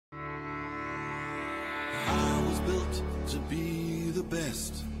built to be the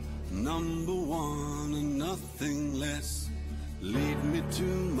best, number one and nothing less. Lead me to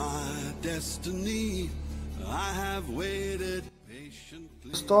my destiny. I have waited patiently.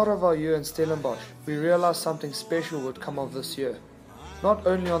 At the start of our year in Stellenbosch, we realized something special would come of this year. Not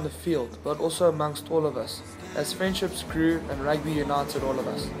only on the field, but also amongst all of us, as friendships grew and rugby united all of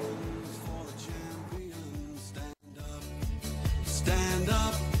us. Stand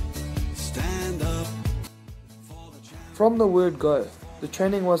up, stand up. From the word go, the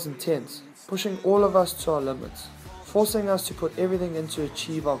training was intense, pushing all of us to our limits, forcing us to put everything in to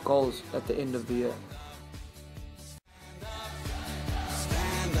achieve our goals at the end of the year.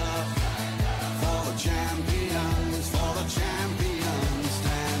 Stand up for the champions, for the champions.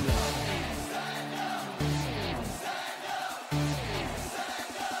 Stand up.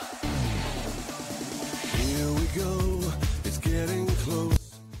 Here we go, it's getting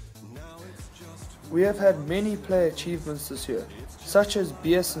close. Now it's just We have had many player achievements this year, such as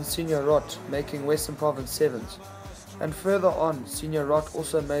BS and Senior Rot making Western Province 7s, and further on, Senior Rot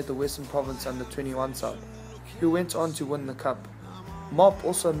also made the Western Province under 21 side, who went on to win the cup. Mop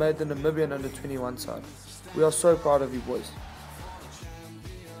also made the Namibian under 21 side. We are so proud of you boys.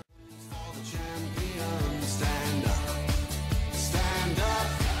 for the champions. Stand up, stand up,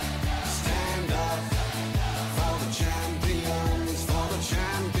 stand up for the champions, for the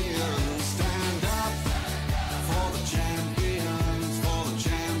champions. Stand up for the champions, for the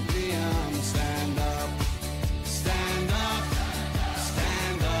champions. Stand up, stand up,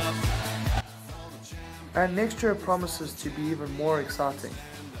 stand up for the champions. And next year promises to be even more exciting,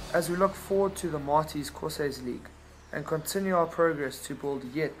 as we look forward to the Marties Corsairs League and continue our progress to build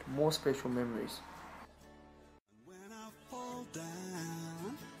yet more special memories. When I fall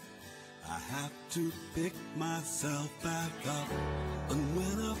down, I have to pick myself back up. And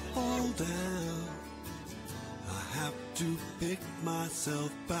when I fall down, I have to pick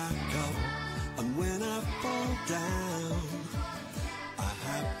myself back up. And when I fall down, I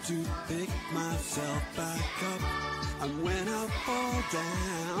have to pick myself back up. And when I fall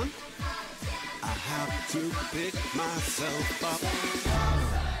down, I have to pick myself up.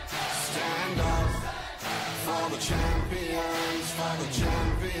 Stand up for the champions, for the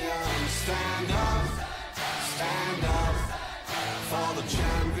champions. Stand up for the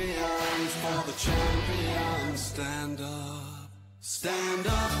champions, for the champions. Stand up, stand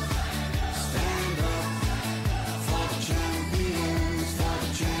up, stand up for the champions, for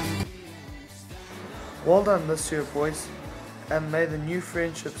the champions. Well done this year, boys, and may the new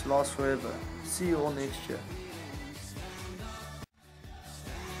friendships last forever. See you all next year.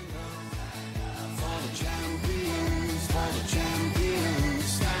 For the champions, for the champions.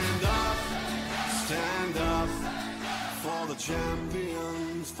 Stand up for the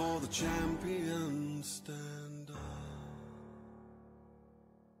champions, for the champions. Stand